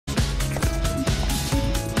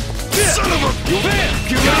shit! Son of a Bam!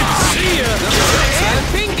 Get ready to see ya!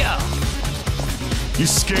 Bingo! You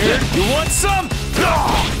scared? You want some?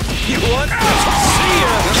 You want? See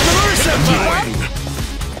ya! annoying.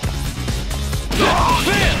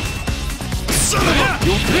 Bam! Son of a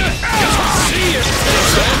See ya!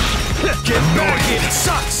 Get back here! It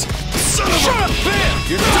sucks! son of Shut a up! Bam!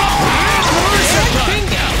 You're done!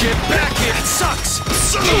 Bingo! Get back here! It sucks!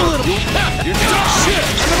 son You of a little... You're done! Shit!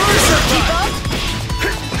 Keep up!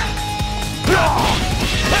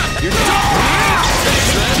 You're done!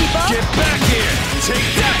 Keep up! Get back here! Take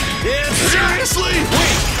that! Yeah, seriously?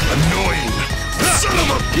 Wait! Annoying. Son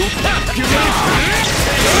of a Get ready for this!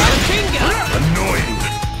 Bingo! annoying.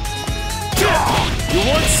 You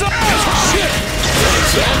want some? Shit!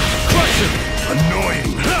 Crush him!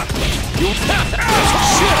 Annoying. You...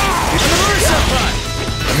 Shit! It's the Senpai!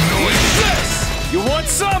 Annoying. This! You want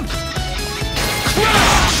some?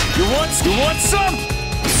 Crash! You want some?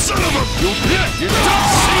 Son of a You're done!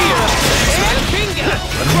 See ya! Bingo!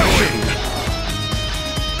 annoying.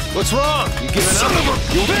 What's wrong? You giving Son up? of a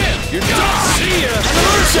You're done! See ya!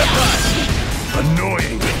 Senpai!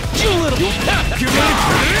 annoying. You little... Get ready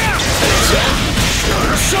for this!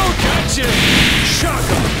 So gotcha!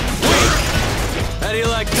 Shaka! Wait! How do you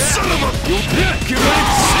like that? Son of a Get ready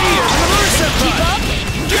to see ya! Senpai!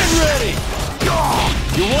 Get ready!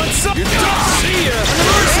 You want some? You're done! See ya!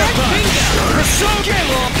 Senpai! So get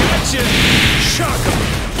long! Gotcha! Shaka!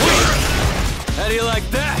 Wait! How do you like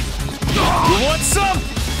that? You want some?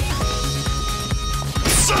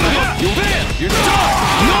 son of a You're done!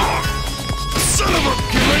 No! son of a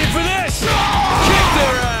Get ready for this! Kick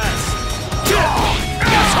their ass!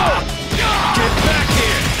 Asshole! Get back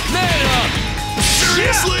here! Man up!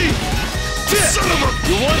 seriously? Son of a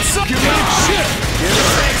You want some? Get ready for shit!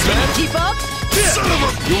 Thanks, man! Keep up! son of a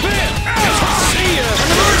Bam! See ya!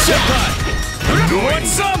 Senpai! You want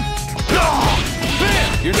some? Bam!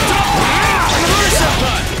 You're done!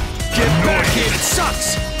 Senpai! Get back here! It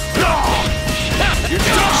sucks! You're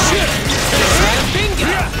done! Shit!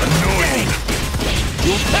 Bingo! annoying.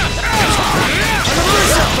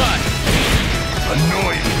 Senpai!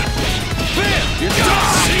 Annoying. Bam! You're done!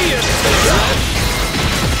 See ya!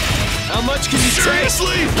 How much can you take?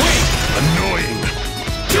 Seriously? Annoying.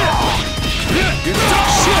 You're done!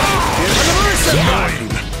 Shit! Annoying.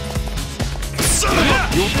 Son of a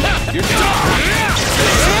You're done!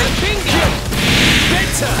 Bingo! Big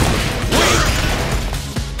time! Wait!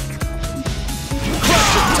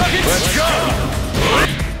 Crush it! Tuck it! Let's go!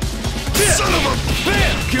 son of a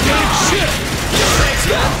Bam! Get ready for shit! Thanks,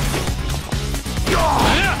 man!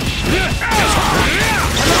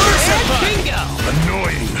 Bingo!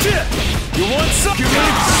 annoying. You want some? Get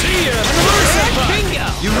ready to see ya! Bingo!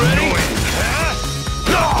 You ready? Annoying.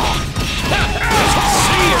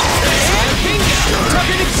 See ya! Bingo! Tuck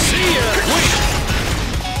it! See ya! Wait!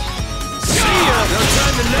 See ya! No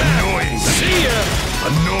time to nap! Annoying. See ya!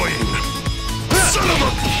 Annoying. Son of a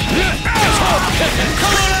Asshole!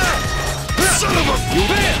 Come on out! son of a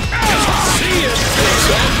Bam! See ya!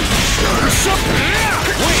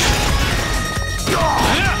 Wait!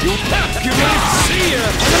 You get ready to see ya!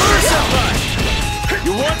 Senpai!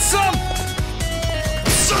 You want some?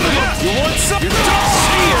 son of a You want some? You're done!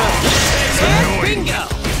 See ya! annoying. Bingo!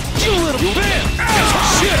 You little... Bam!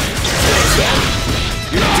 Shit!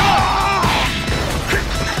 You're done!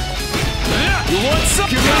 You want some?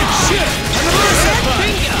 Get ready for shit! Senpai!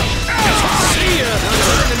 Bingo! See ya! No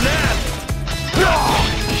time to nap!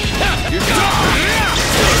 You're done!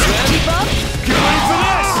 Keep up! Get ready for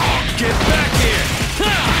this! Get back here!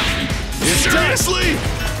 It's done! Seriously?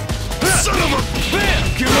 Son of a Bam!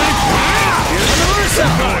 Get ready for this!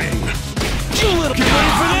 annoying. You little... Get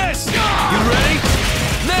ready for this! You ready?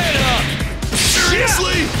 Man up!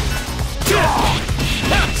 Seriously?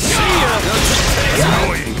 See ya!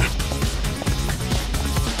 Annoying.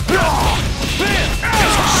 Bam!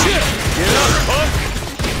 Shit! Get up, punk!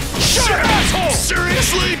 Shut up, asshole!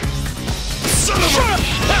 Seriously? Son of Shut a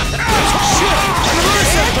up! Shit!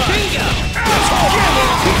 Bingo! Asshole!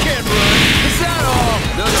 You can't run! Is that all?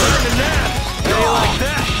 No time to nap! How do you like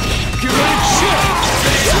that? Get ready for shit!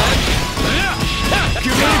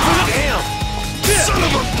 Get ready for the... Damn! son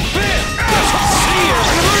of a Bam! See ya!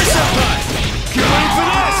 Senpai! Get ready for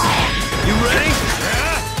this! You ready?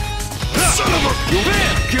 son of a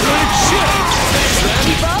Bam! Get ready for shit!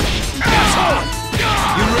 Keep up! Asshole!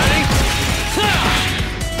 You ready?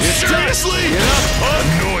 It's done! seriously? Get up, punk!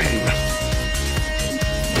 Annoying.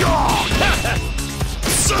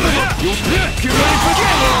 Son of a Get ready for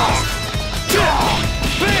get lost!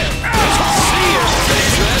 Bam! See ya!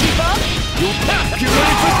 Keep up! Get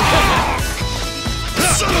ready for...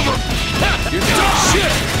 son of a You're done!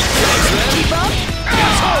 Shit!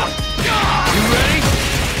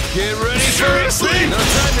 Seriously? No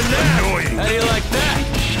time to nap. Annoying. How do you like that?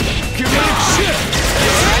 Get ready to shit.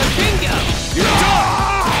 Bingo! You're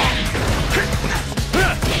done.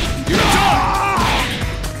 You're done.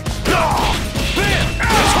 Bam!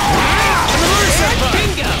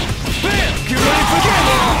 Bingo! Bam! Get ready for game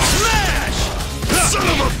on. Smash! Son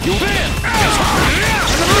of a... You bam!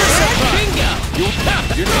 Bingo! You're done.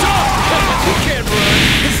 You can't run.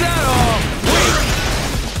 Is that all? Wait.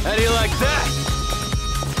 How do you like that?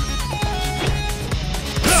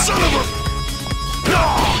 Son of a...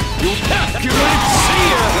 You get ready to see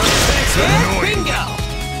ya. Thanks, man. Bingo!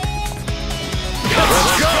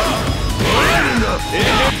 Let's go. Right enough.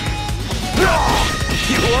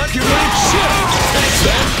 You want? Get ready to shit. Thanks,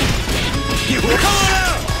 man. You want? Come on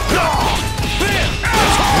out. Bam!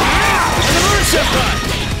 Senpai!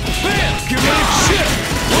 Bam! Get ready to shit.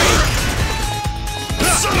 Wait.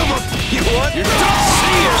 Son of a... You want? You're done.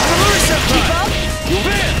 See ya. Senpai! You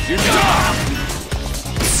bam! You're done.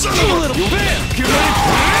 Son of a... You bam! Get ready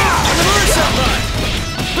for... Senpai!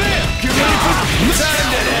 Bam! Get ready for... Time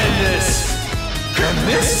to end this. And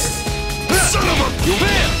this? Son of a... You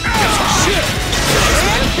bam! Shit!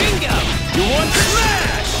 Bingo! You want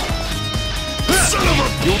smash? Son of a...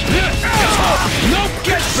 You no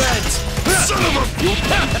get bent! Son of a... You're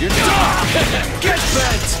done! Get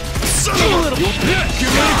bent! Son of a... You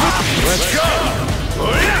get ready for... Let's go!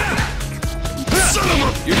 Son of a...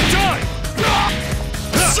 You're done!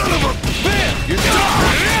 Son of a... Bam! You're done!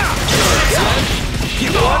 You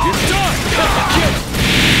want? You're done! Get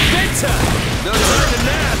big time! No time to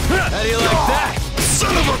nap! How do you like that?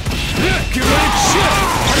 Son of a... Get ready to shit!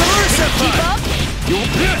 Senpai! You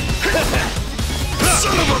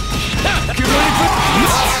Son of a... get ready for...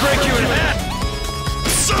 I'll break you in half!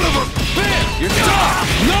 Son of a... Bam! You're done!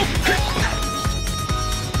 Nope!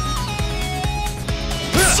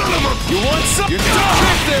 Son of a... You want some? You're done!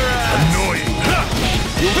 Kick their ass! Annoying.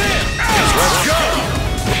 You bam! Let's go!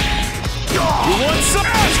 You want some?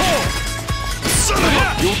 Asshole! Son of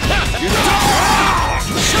a... You're done!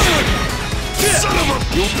 Son of a...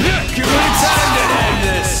 You get ready time to end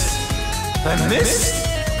this! I missed?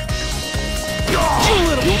 You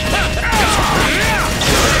little asshole!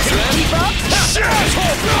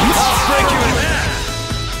 I'll break you in half!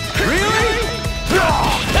 Really?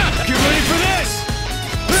 Get ready for this!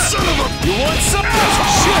 Son of a... You want some?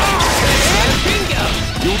 Shit! Bingo!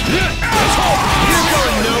 You asshole! You're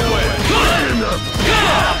going nowhere! Right enough.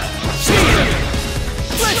 See ya!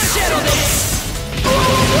 Let's settle this!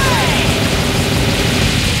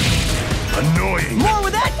 Annoying. More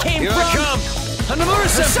where that came Here from! I come! Hanamura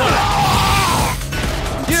Senpai!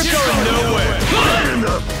 You're going nowhere! Right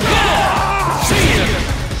enough. See ya!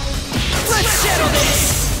 Let's settle this!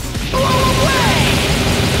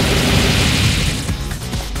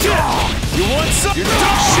 You want some? You're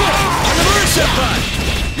done! Shit! Hanamura Senpai!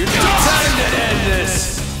 You're done! Time to end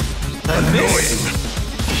this! Annoying.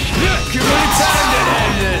 Get ready time to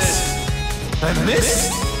end this! I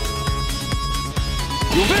missed?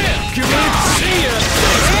 You bam! Get ready to see ya!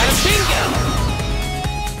 Bingo!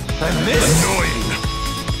 I missed? Annoying.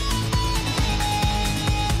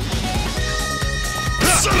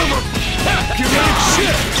 Son of a... Get ready to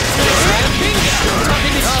shit! Bingo!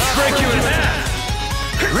 I'll break you in half!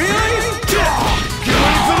 Really? Get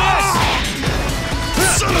ready for this!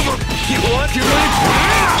 Son of a... You want? Get ready for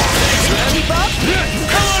Keep up!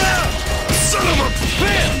 Come on out! Son of a...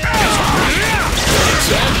 Bam!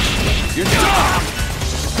 You're done!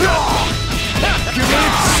 Get ready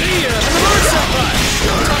to see ya! Senpai!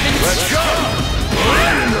 Let's go!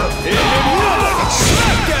 Right enough.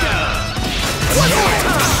 Smackdown! One more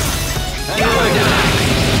time!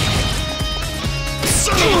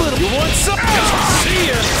 Son of a... You want some? See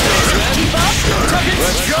ya! Keep up!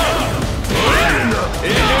 Let's go! Right enough.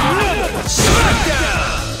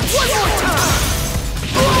 Smackdown! One more time!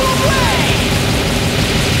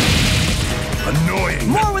 Annoying.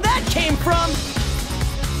 More where that came from!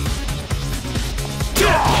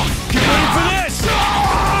 Get ready for this!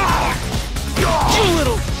 You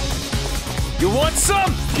little... You want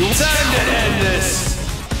some? Time to end this!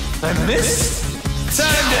 I missed?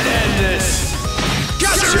 Time to end this!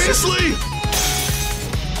 Gotcha! Seriously?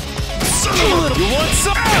 Son You of a... little... You want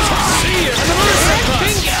some? See ya!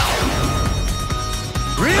 Bingo!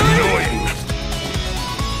 Really? Annoying.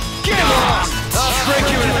 Get lost! I'll break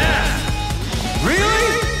you in half! Really?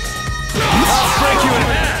 I'll break you in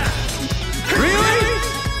half! Really?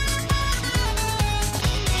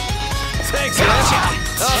 Thanks, man!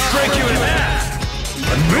 I'll break you in half!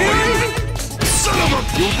 Annoying. Son of a...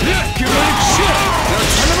 You get ready to shit!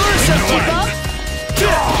 Keep up!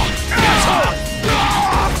 Asshole!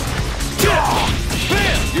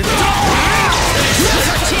 Bam! You're done!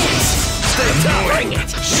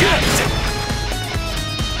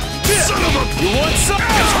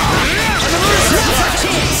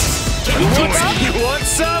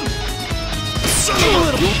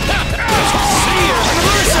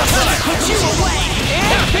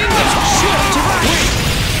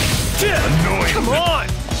 Shit! Annoying. Come on!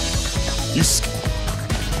 You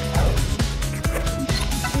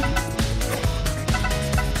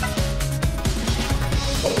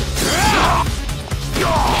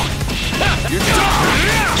You're done!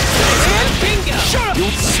 Bingo! Shut up!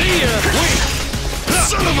 You'll see ya! Wait!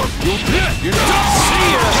 son of a... You're done! See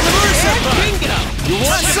ya! Bingo! You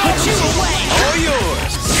want Time to some? put you away! All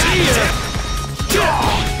yours! See ya!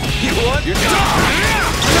 You want? You're done!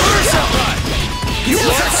 You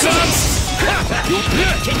want some? You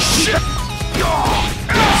shit!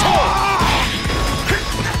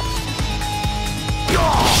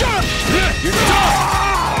 Shut up! You're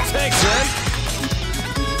done! Thanks, man!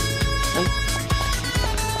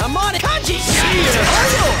 I'm on it! Kanji! See ya! All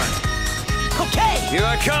yours! Okay! Here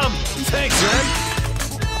I come! Thanks, man!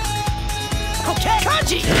 Okay!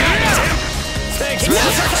 Kanji! Thanks, Now's man!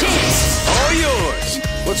 our chance! All yours!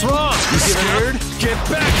 What's wrong? You scared? Get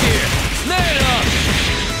back here! Man up!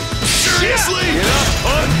 Seriously? Get up!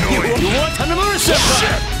 Annoying. You want Hanamura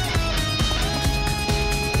Senpai?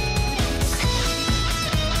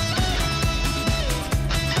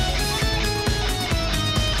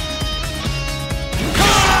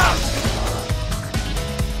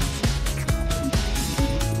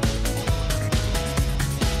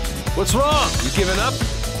 What's wrong? You giving up?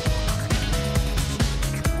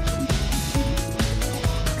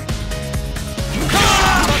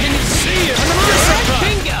 See ya!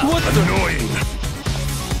 Bingo! What the? Annoying.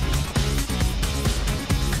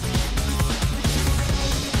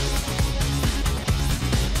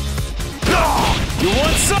 You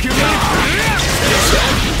want some?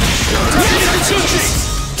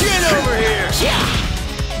 Get over here! Yeah!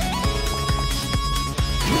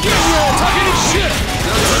 Get real! Talking his shit!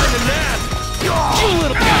 No time to nap! You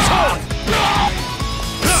little asshole!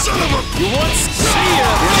 Son of a... You want? See ya!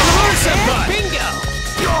 Hanamura Senpai! Bingo!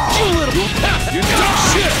 You little... You dumb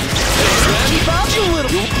shit! Keep up! You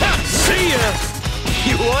little... See ya!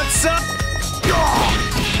 You want some?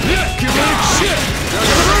 Get rid of shit!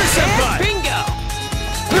 Hanamura Senpai! Bingo!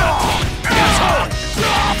 Asshole!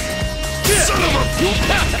 Son of a... You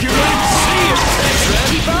get ready to see ya! Thanks, man!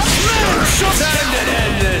 Keep up! Time to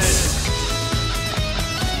end this!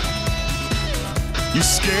 You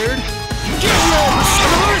scared? Get real!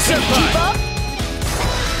 Hanamura Senpai! Keep up!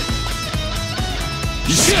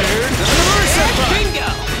 You scared? Hanamura Senpai! Bingo!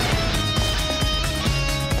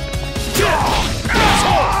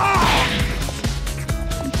 Asshole!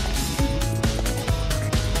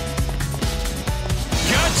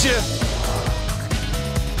 Gotcha!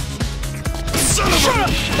 Son of Shut a... up!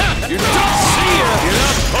 You're done! See ya! Get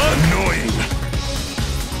up, punk! Annoying.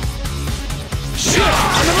 Shit!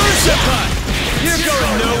 Hanamura Senpai! You're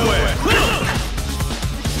going nowhere!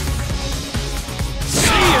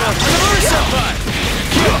 See ya! Hanamura Senpai!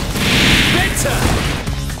 Big time!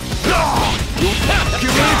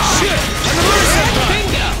 Get ready for shit! Hanamura Senpai!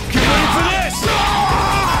 Bingo! Get ready for this!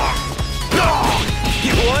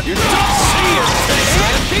 You want? You're done! See ya! Thanks,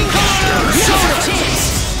 man! Bingo! Come on out! Now's Show our ya! chance!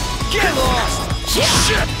 Get lost! Yeah!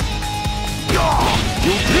 Shit!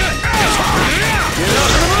 You get up,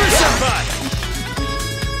 Hanamura Senpai!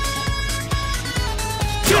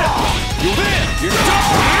 You win! You're done!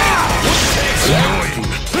 Thanks, man! Annoying.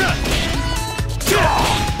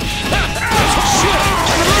 Shit!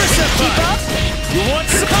 Hanamura Senpai! Keep up! You want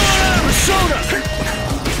some? Come on out, Persona!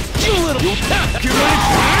 You little... Get ready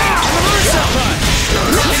for Hanamura Senpai!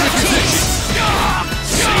 Now's our chance!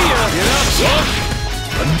 See ya! Get up, punk!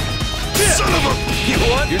 Son of a... You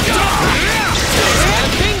want? You're done! Thanks, man!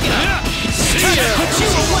 Bingo! See ya! Put you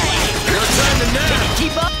away! No time to nap!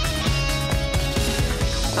 Keep up!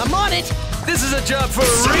 I'm on it! This is a job for a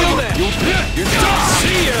real man! You're done!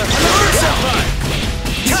 See ya! Hanamura Senpai!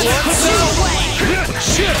 You Time to want put you some? away!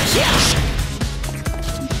 Shit! Yeah!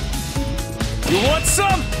 You want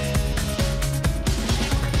some?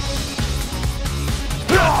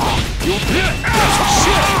 You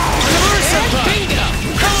shit! Hanamura Senpai! Bingo!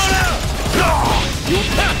 Come on out! You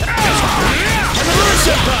Hanamura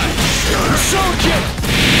Senpai! Persona kick!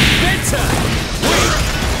 Big time! Wait!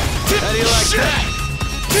 How do you like that?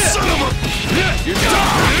 Son of a... You're done!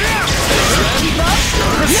 Keep up!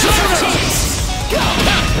 Now's our chance! Go!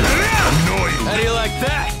 Annoying. How do you like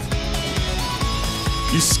that?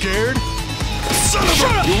 You scared? Son of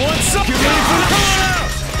Shut a... up! You want some? Get ready for the... Come on out!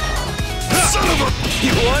 Son of a...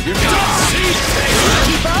 You want? You're done! See? Thanks, man!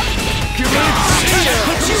 Keep up! Get ready to see ya!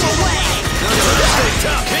 Put you away! No, stay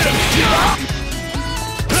tough! Hit him! Keep up!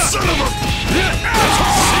 Son of a...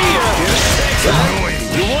 See ya! Thanks, man! Annoying.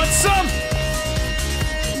 You want some?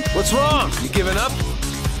 What's wrong? You giving up?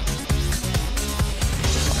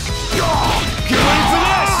 Get ready for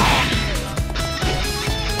this!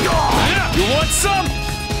 some?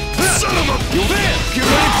 Son of a... You win! Get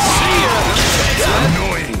ready to see ya!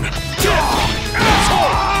 Annoying.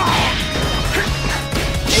 Asshole!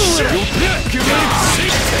 You little... Get ready to see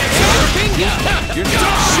ya! Bingo! You're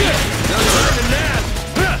done! Shit! No time to nap!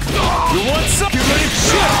 You want some? Get ready to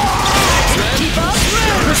shit! Keep up!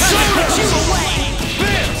 Try to put you away!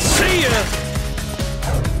 Bam! See ya!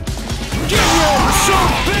 Get ready!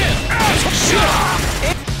 Persona! Bam! Shit!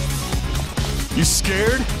 You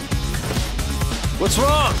scared? What's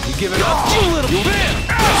wrong? You giving up? You little bam!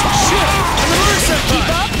 Shit! I'm the senpai! Keep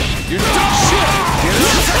up! You're done! Shit! Get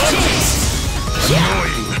up!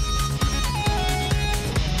 Annoying.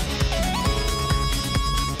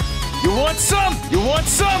 You want some? You want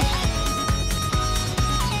some?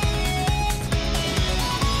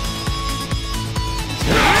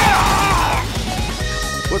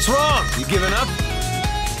 What's wrong? You giving up?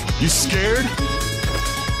 You scared?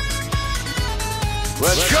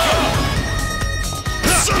 Let's go!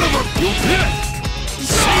 Son of a...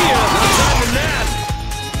 See ya! No time to nap!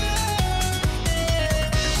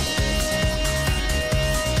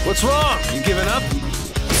 What's wrong? You giving up?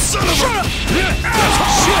 Son of a... Shit!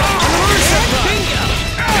 Bingo!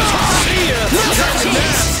 See ya! No time to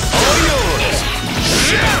nap! All yours!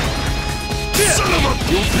 Shit! Son of a...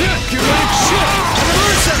 Get ready! Shit!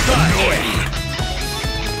 Annoying.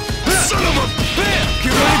 Son of a... Bam!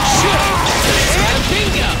 Get ready! Shit! And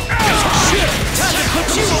bingo! Shit! Time to put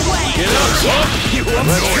you away! Get up, son! You want?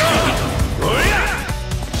 Let's go!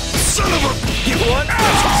 Son of a... You want?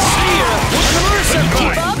 See ya!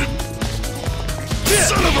 Keep up!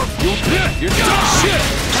 Son of a... You're done! Shit!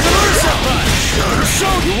 Senpai! So,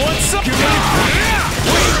 you want some? Get ready!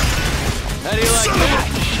 Wait! How do you like Son of a... that?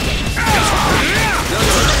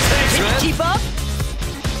 Thanks, man! Keep up!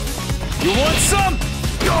 You want some?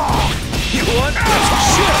 You want?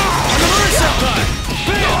 Shit! Senpai!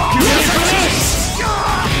 Bam! You ready for this?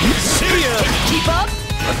 See ya! Keep up!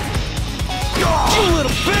 You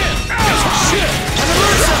little bam! Shit!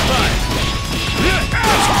 Senpai!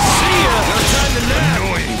 See ya! No time to nap!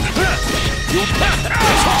 Annoying. You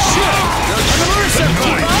shit!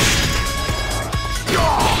 Senpai!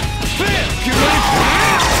 Bam! Get ready for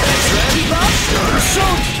this! Keep up! So,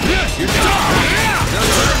 you're done! No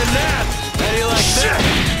time to nap! How do you like that?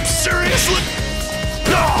 Seriously?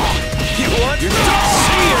 You want? You're done!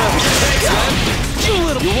 See ya! Thanks, man! You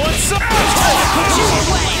little... You want some? Put you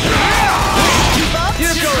away! Keep up!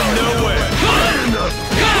 You're going nowhere!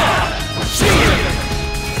 See ya!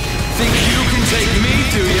 Think you can take me,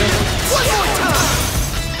 do ya? One more time!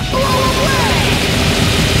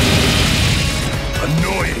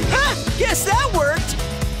 Annoying. Ha! Guess that worked!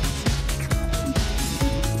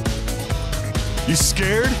 You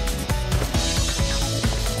scared?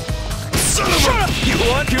 Son of a... You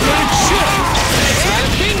want? Get ready? Shit! Thanks, man!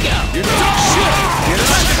 Bingo! You're done! Shit! Get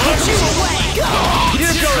Time to put you up! away!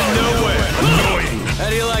 You're going nowhere! Annoying. How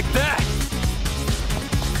do you like that?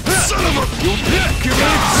 Son of a... Get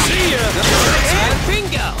ready? See ya! And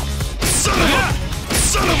bingo! Son of a...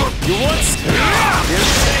 Son of a... You want?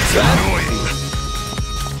 Thanks, man! Annoying.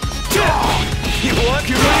 You want?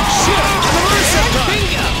 Get ready? Shit! And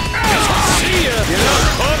bingo! See ya! Get up,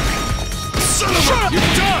 punk! Son of a...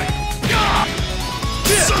 You're done!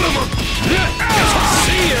 Son of a...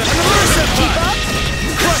 See ya! Keep up!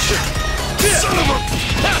 Crush it! Son of a...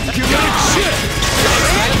 Get ready? Shit!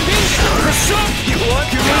 And bingo! You want?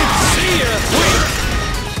 Get ready? See ya! Wait!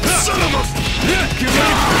 Son of a... Get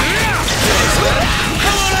ready?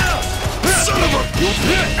 Come on out! Son of a...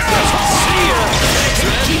 See ya!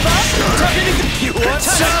 Keep up! You want Time to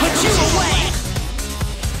some? put you away!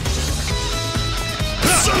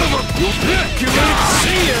 Son of a... Get ready?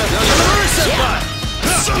 See ya! Senpai!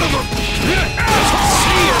 Son of a...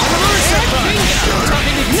 See ya! Senpai!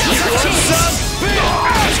 Now's You our want chance! some?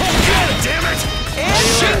 Get it! Damn it! And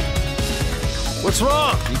shoot! What's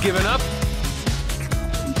wrong? You giving up?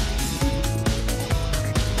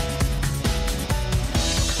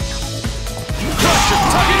 Crush it!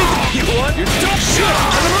 Tuck it in! You want? You're done! Shit!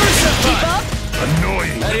 Keep up!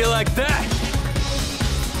 Annoying. How do you like that?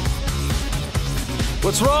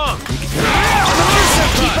 What's wrong? Keep up!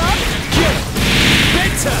 Get it!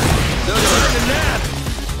 Big time! No time to nap!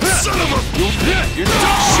 Son of a... You're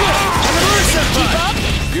done! Shit! Keep up!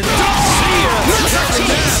 You're done! See ya! No Now's our time to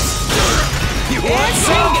nap! chance! You And want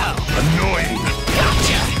some? bingo! Annoying.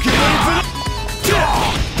 Gotcha! Get ready for the...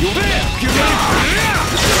 You bam! Get ready for the...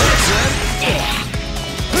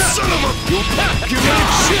 Son of a... Get ready!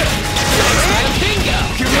 Shit! And bingo!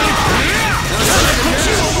 Get ready for the... Time to put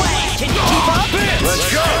you away! Can you keep up? Let's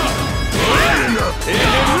go!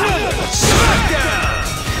 Smackdown!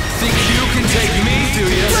 Think you can take me, do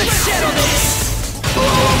you? Let's settle this!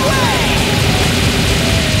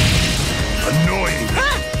 Annoying.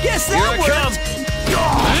 Guess Here that I worked. come.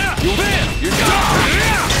 You bam! You're done.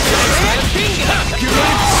 And bingo. Get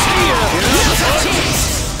ready to see ya. Now's our chance.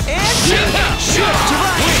 And bingo. Shit. To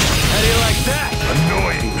right. How do you like that?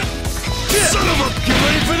 Annoying. Son of a... Get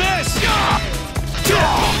ready for this.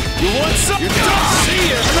 You want some? You're done. See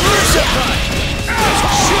ya. And the Mercer Punch.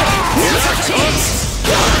 Shit. Now's our chance.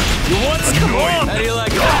 You want some? Come on. How do you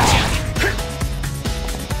like that?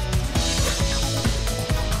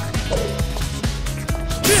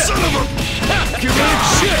 Son of a... Get ready.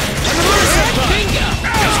 Shit. And the Mercer And Punch. bingo.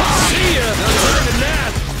 See ya. No time to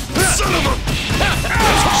nap. Son of a...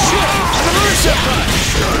 Shit. And the Mercer Punch.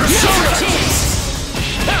 Now's our chance.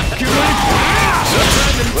 Get ready for this. No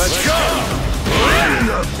time to... Let's go.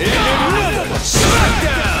 And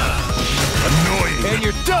smackdown. Annoying. And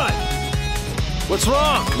you're done. What's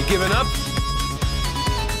wrong? You giving up?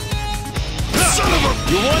 Son of a...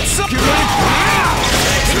 You want some? Get ready for this.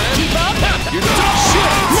 Keep up. You're done.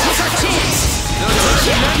 Shit. Now's our chance. No time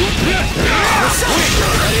to nap. Sweet.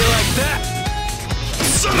 How do you like that?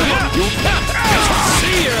 Son of a... You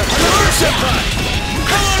see ya. And the Mercer Punch.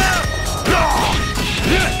 Come on out.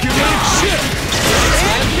 Get ready. Shit.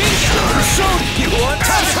 And bingo. So you want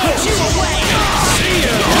Time to put you away. see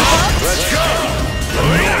ya. Let's go.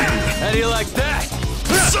 Annoying. How do you like that?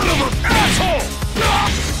 Son of a... Asshole.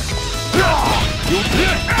 You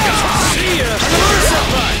see ya. And the Mercer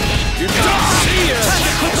Punch. You're done. See ya. Time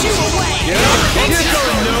to put you away. Get up. You're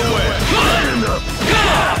going nowhere.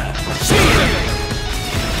 See ya.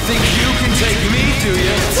 Think you can take me, do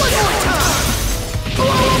you? One more time.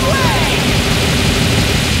 Blow away.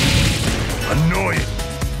 Annoying.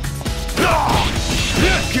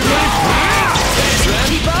 Get ready for this.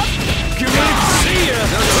 Keep up. Get ready to see ya.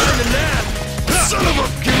 No time to nap. Son of a...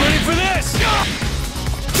 Get ready for this.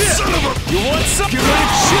 Son of a... You want some? Get ready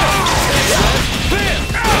to shit. Bam.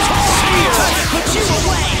 See ya. Time to put you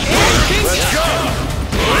away. And bingo. Let's go.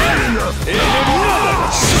 And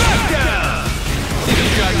smackdown.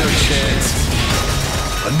 You've got no chance.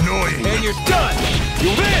 Annoying. And you're done. You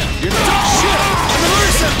win. You're done. Shit. And the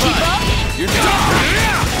Mercer Keep Punch. up. You're done.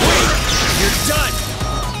 Wait. You're done.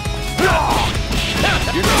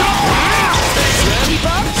 You're done. Keep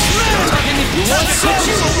up. You want Put some?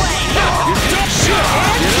 you away. You're done. Shit.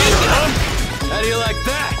 And bingo. How do you like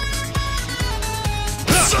that?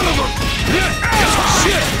 Son of a...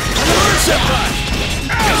 Shit. And the Mercer Punch.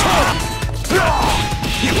 Asshole.